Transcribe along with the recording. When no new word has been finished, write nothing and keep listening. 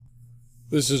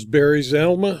This is Barry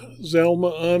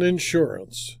Zellma on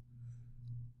insurance.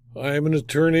 I am an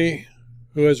attorney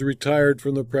who has retired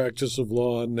from the practice of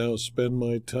law and now spend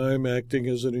my time acting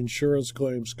as an insurance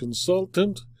claims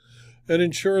consultant, an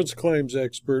insurance claims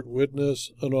expert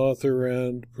witness, an author,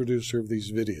 and producer of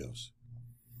these videos.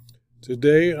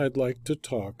 Today I'd like to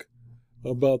talk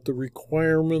about the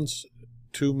requirements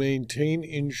to maintain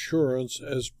insurance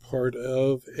as part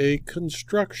of a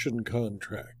construction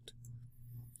contract.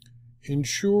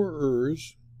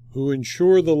 Insurers who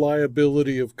insure the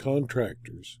liability of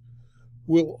contractors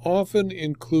will often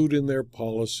include in their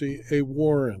policy a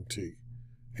warranty,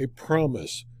 a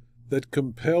promise that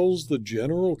compels the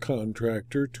general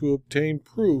contractor to obtain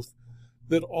proof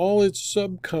that all its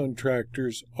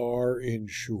subcontractors are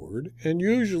insured, and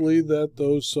usually that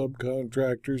those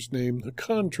subcontractors name the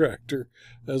contractor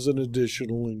as an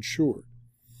additional insured.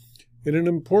 In an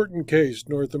important case,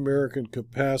 North American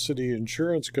Capacity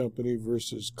Insurance Company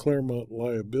versus Claremont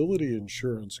Liability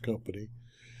Insurance Company,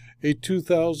 a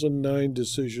 2009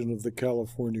 decision of the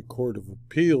California Court of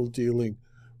Appeal dealing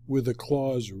with a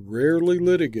clause rarely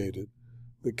litigated,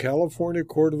 the California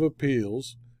Court of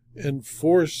Appeals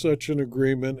enforced such an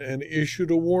agreement and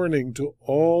issued a warning to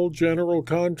all general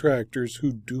contractors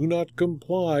who do not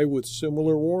comply with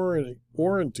similar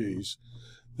warranties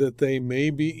that they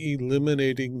may be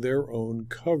eliminating their own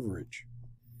coverage.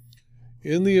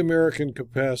 In the American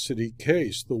Capacity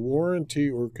case, the warranty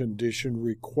or condition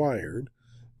required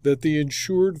that the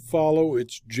insured follow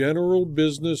its general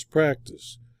business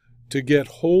practice to get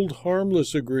hold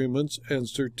harmless agreements and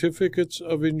certificates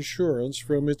of insurance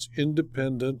from its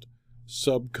independent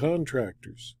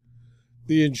subcontractors.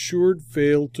 The insured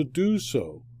failed to do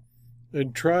so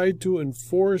and tried to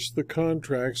enforce the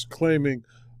contracts, claiming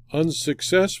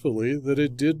unsuccessfully that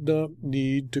it did not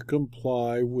need to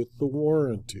comply with the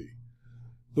warranty.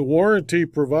 The warranty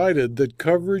provided that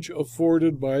coverage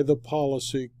afforded by the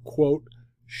policy, quote,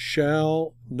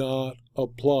 shall not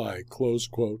apply, close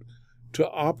quote, to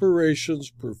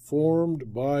operations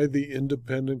performed by the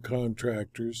independent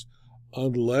contractors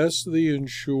unless the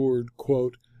insured,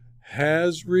 quote,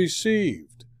 has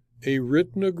received a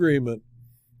written agreement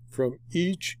from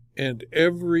each and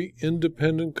every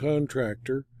independent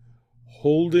contractor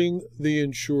holding the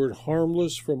insured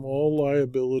harmless from all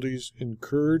liabilities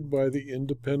incurred by the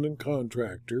independent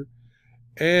contractor,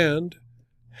 and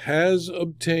has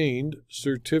obtained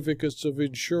certificates of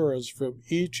insurance from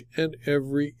each and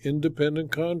every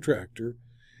independent contractor,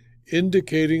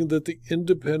 indicating that the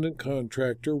independent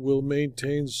contractor will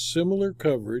maintain similar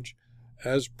coverage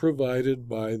as provided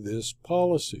by this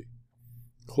policy.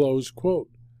 Close quote.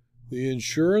 The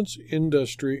insurance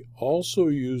industry also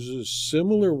uses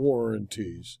similar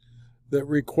warranties that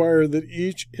require that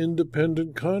each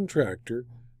independent contractor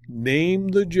name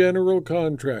the general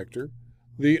contractor,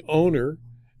 the owner,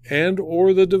 and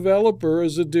or the developer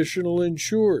as additional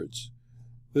insureds.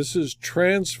 This is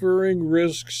transferring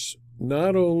risks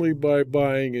not only by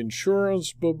buying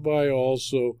insurance, but by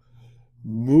also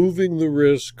moving the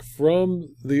risk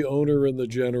from the owner and the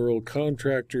general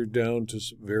contractor down to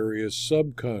various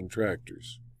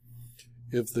subcontractors.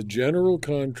 If the general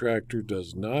contractor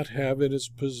does not have in its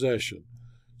possession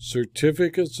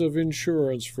certificates of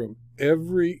insurance from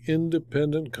every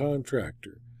independent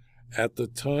contractor at the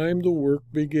time the work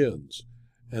begins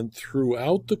and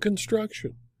throughout the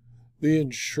construction, the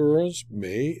insurance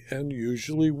may and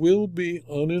usually will be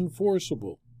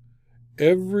unenforceable.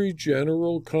 Every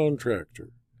general contractor,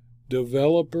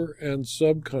 developer, and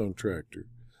subcontractor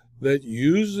that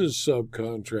uses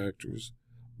subcontractors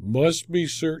must be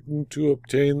certain to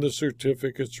obtain the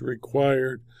certificates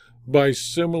required by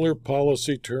similar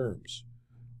policy terms.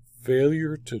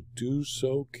 Failure to do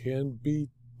so can be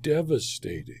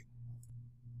devastating.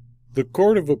 The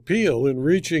Court of Appeal, in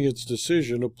reaching its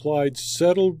decision, applied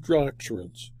settled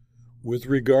doctrines with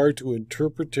regard to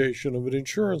interpretation of an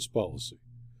insurance policy.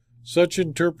 Such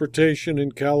interpretation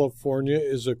in California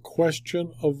is a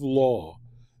question of law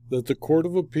that the Court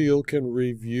of Appeal can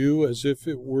review as if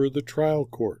it were the trial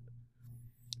court.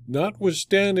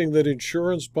 Notwithstanding that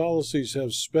insurance policies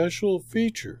have special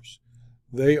features,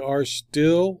 they are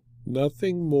still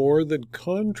nothing more than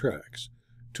contracts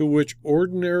to which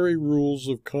ordinary rules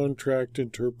of contract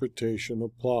interpretation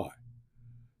apply.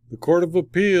 The Court of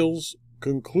Appeals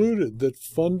concluded that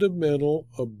fundamental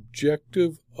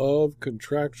objective of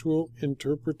contractual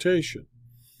interpretation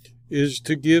is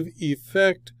to give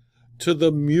effect to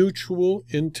the mutual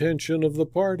intention of the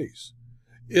parties.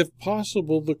 If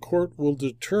possible, the court will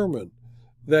determine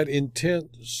that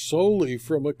intent solely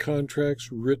from a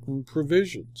contract's written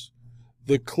provisions.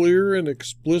 The clear and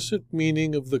explicit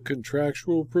meaning of the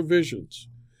contractual provisions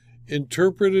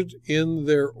interpreted in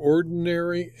their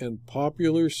ordinary and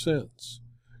popular sense,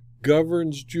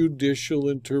 governs judicial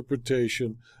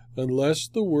interpretation unless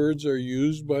the words are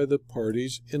used by the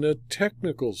parties in a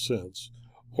technical sense,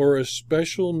 or a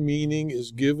special meaning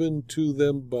is given to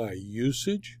them by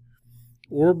usage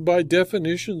or by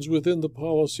definitions within the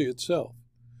policy itself.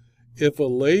 If a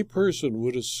lay person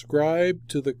would ascribe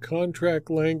to the contract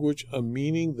language a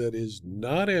meaning that is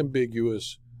not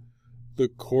ambiguous, the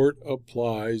court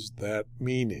applies that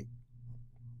meaning.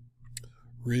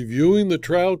 Reviewing the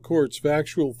trial court's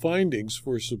factual findings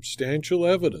for substantial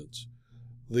evidence,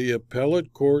 the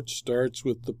appellate court starts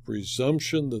with the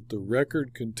presumption that the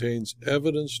record contains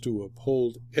evidence to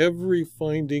uphold every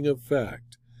finding of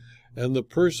fact, and the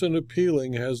person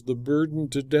appealing has the burden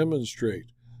to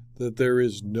demonstrate that there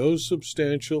is no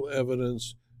substantial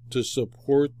evidence to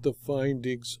support the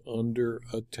findings under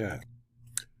attack.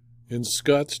 In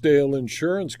Scottsdale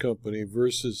Insurance Company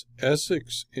versus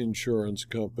Essex Insurance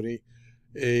Company,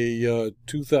 a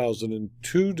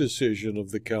 2002 decision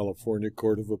of the California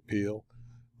Court of Appeal,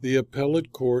 the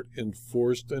appellate court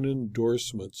enforced an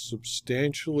endorsement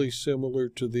substantially similar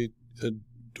to the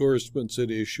endorsements it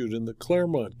issued in the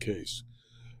Claremont case,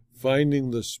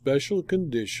 finding the special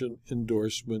condition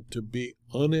endorsement to be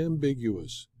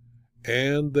unambiguous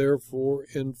and therefore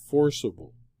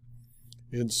enforceable.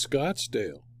 In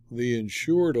Scottsdale, the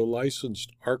insured, a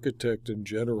licensed architect and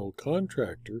general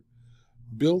contractor,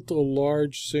 built a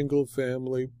large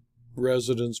single-family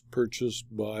residence purchased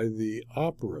by the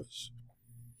Operas.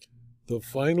 The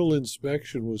final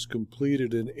inspection was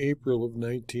completed in April of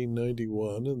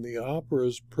 1991, and the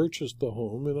Operas purchased the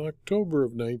home in October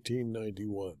of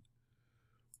 1991.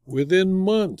 Within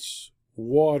months,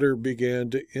 water began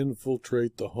to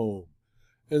infiltrate the home,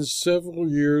 and several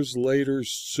years later,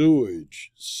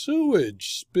 sewage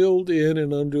spilled in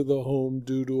and under the home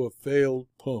due to a failed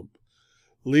pump,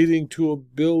 leading to a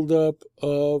buildup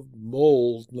of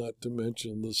mold, not to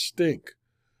mention the stink.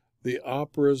 The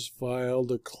Operas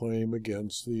filed a claim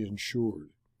against the insured.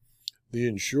 The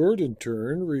insured, in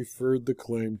turn, referred the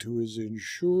claim to his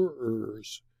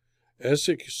insurers.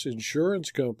 Essex Insurance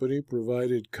Company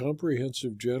provided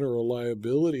comprehensive general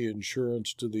liability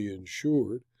insurance to the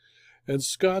insured, and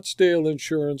Scottsdale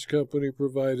Insurance Company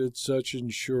provided such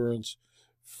insurance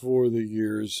for the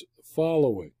years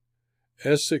following.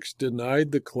 Essex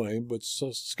denied the claim, but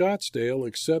Scottsdale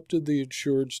accepted the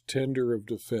insured's tender of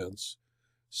defense,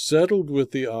 settled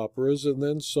with the Operas, and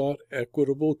then sought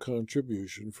equitable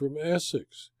contribution from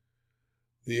Essex.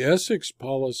 The Essex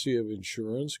policy of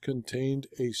insurance contained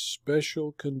a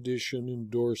special condition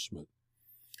endorsement,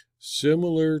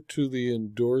 similar to the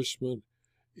endorsement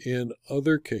in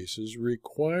other cases,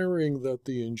 requiring that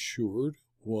the insured,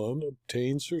 1,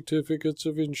 obtain certificates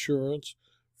of insurance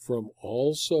from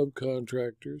all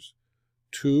subcontractors,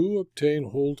 2,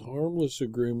 obtain hold harmless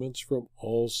agreements from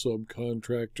all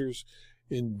subcontractors,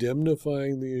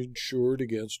 indemnifying the insured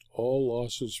against all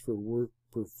losses for work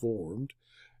performed,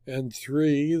 and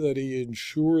 3, that he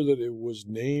ensure that it was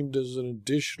named as an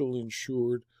additional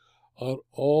insured on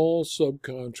all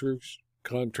subcontractor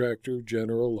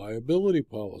general liability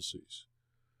policies.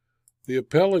 The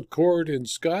appellate court in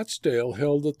Scottsdale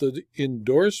held that the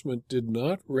endorsement did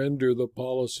not render the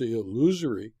policy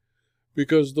illusory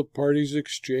because the parties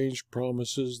exchanged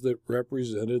promises that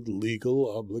represented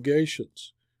legal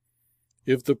obligations.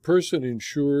 If the person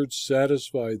insured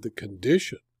satisfied the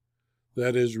condition,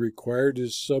 that is, required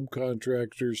his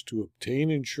subcontractors to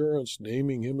obtain insurance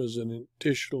naming him as an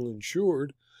additional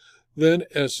insured, then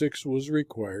Essex was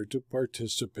required to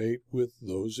participate with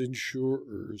those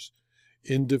insurers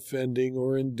in defending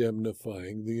or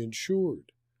indemnifying the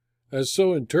insured. As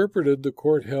so interpreted, the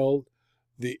court held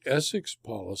the Essex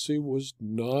policy was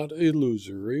not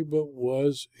illusory, but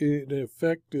was an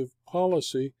effective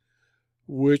policy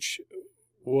which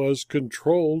was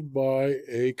controlled by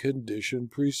a condition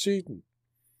precedent.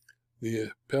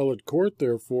 The appellate court,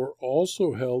 therefore,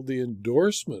 also held the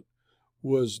endorsement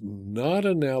was not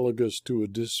analogous to a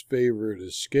disfavored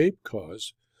escape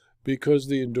cause because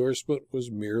the endorsement was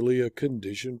merely a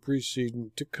condition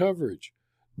precedent to coverage,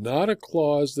 not a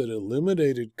clause that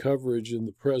eliminated coverage in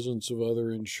the presence of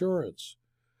other insurance.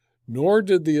 Nor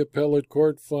did the appellate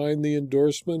court find the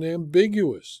endorsement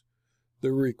ambiguous.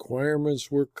 The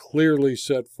requirements were clearly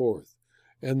set forth,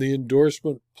 and the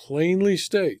endorsement plainly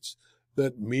states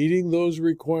that meeting those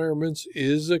requirements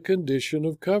is a condition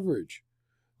of coverage.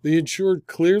 The insured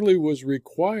clearly was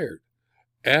required,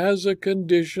 as a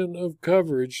condition of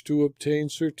coverage, to obtain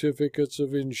certificates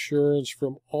of insurance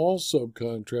from all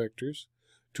subcontractors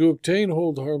to obtain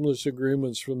hold harmless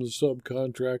agreements from the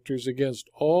subcontractors against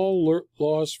all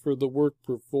loss for the work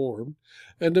performed,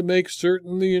 and to make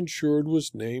certain the insured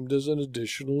was named as an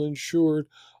additional insured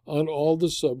on all the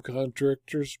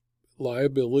subcontractors'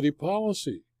 liability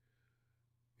policy.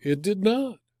 It did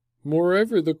not.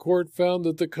 Moreover, the court found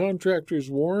that the contractor's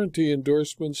warranty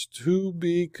endorsements to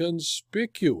be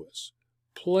conspicuous,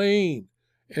 plain,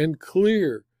 and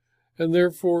clear, and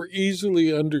therefore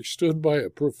easily understood by a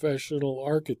professional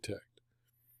architect.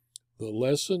 The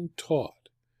lesson taught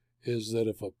is that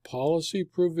if a policy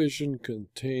provision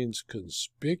contains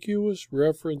conspicuous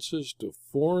references to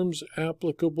forms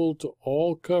applicable to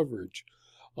all coverage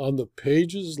on the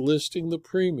pages listing the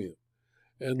premium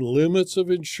and limits of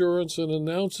insurance, and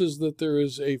announces that there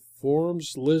is a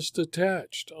forms list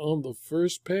attached on the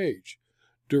first page,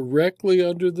 directly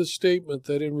under the statement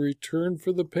that in return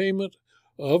for the payment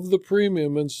of the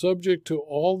premium and subject to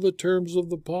all the terms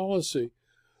of the policy,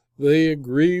 they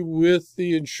agree with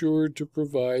the insured to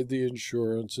provide the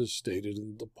insurance as stated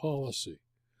in the policy,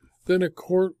 then a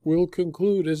court will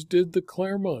conclude, as did the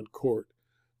Claremont Court,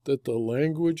 that the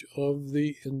language of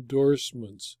the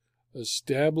endorsements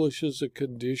establishes a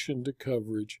condition to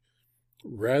coverage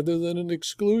rather than an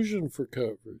exclusion for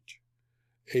coverage.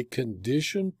 A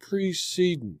condition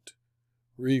precedent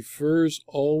refers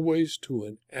always to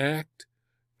an act,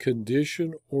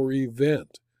 condition, or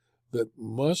event that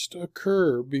must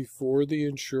occur before the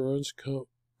insurance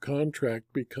contract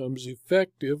becomes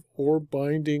effective or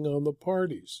binding on the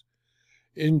parties.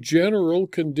 In general,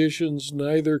 conditions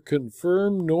neither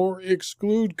confirm nor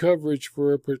exclude coverage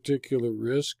for a particular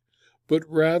risk, but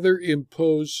rather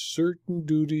impose certain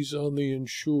duties on the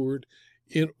insured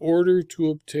in order to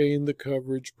obtain the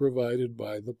coverage provided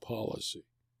by the policy.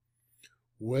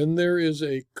 When there is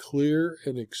a clear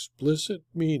and explicit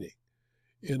meaning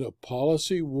in a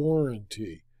policy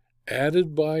warranty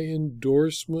added by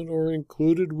endorsement or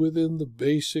included within the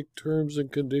basic terms and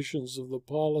conditions of the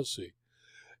policy,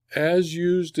 as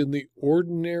used in the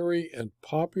ordinary and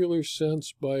popular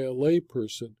sense by a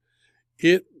layperson,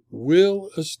 it will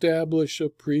establish a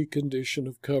precondition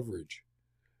of coverage.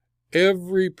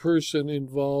 Every person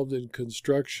involved in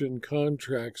construction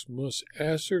contracts must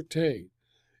ascertain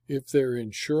if their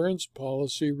insurance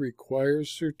policy requires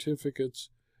certificates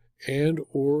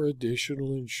and/or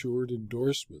additional insured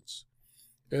endorsements,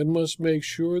 and must make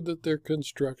sure that their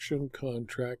construction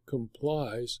contract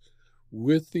complies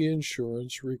with the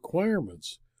insurance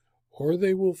requirements, or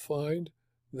they will find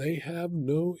they have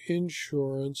no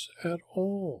insurance at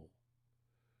all.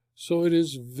 So it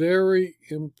is very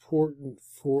important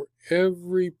for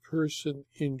every person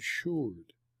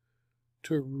insured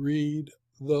to read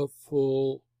the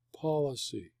full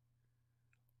policy.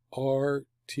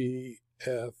 RTFP.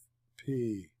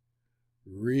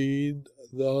 Read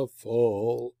the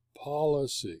full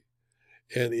policy.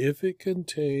 And if it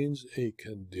contains a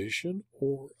condition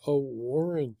or a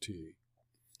warranty,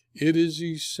 it is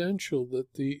essential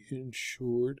that the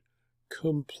insured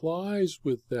complies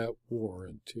with that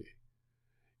warranty.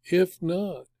 If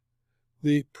not,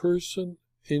 the person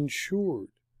insured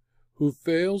who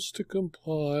fails to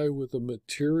comply with a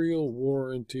material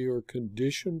warranty or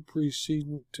condition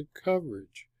precedent to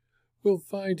coverage will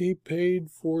find he paid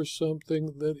for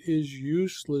something that is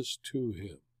useless to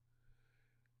him.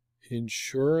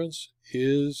 Insurance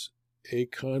is a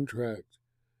contract,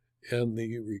 and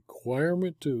the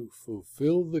requirement to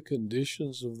fulfill the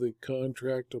conditions of the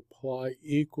contract apply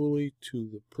equally to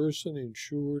the person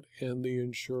insured and the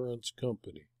insurance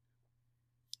company.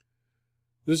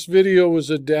 This video was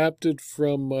adapted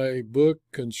from my book,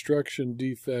 Construction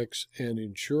Defects and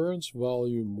Insurance,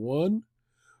 Volume 1,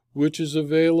 which is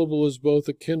available as both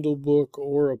a Kindle book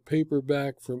or a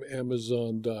paperback from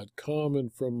Amazon.com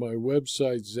and from my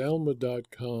website,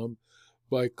 Zalma.com,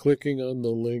 by clicking on the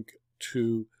link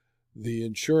to the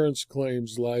Insurance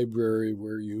Claims Library,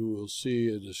 where you will see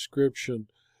a description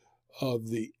of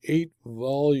the 8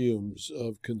 volumes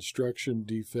of Construction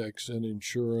Defects and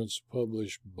Insurance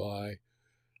published by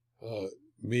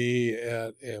me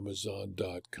at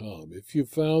Amazon.com. If you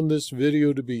found this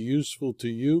video to be useful to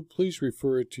you, please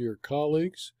refer it to your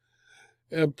colleagues,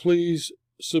 and please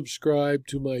subscribe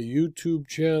to my YouTube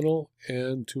channel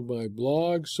and to my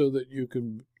blog so that you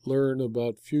can learn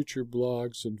about future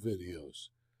blogs and videos.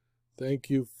 Thank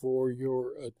you for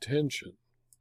your attention.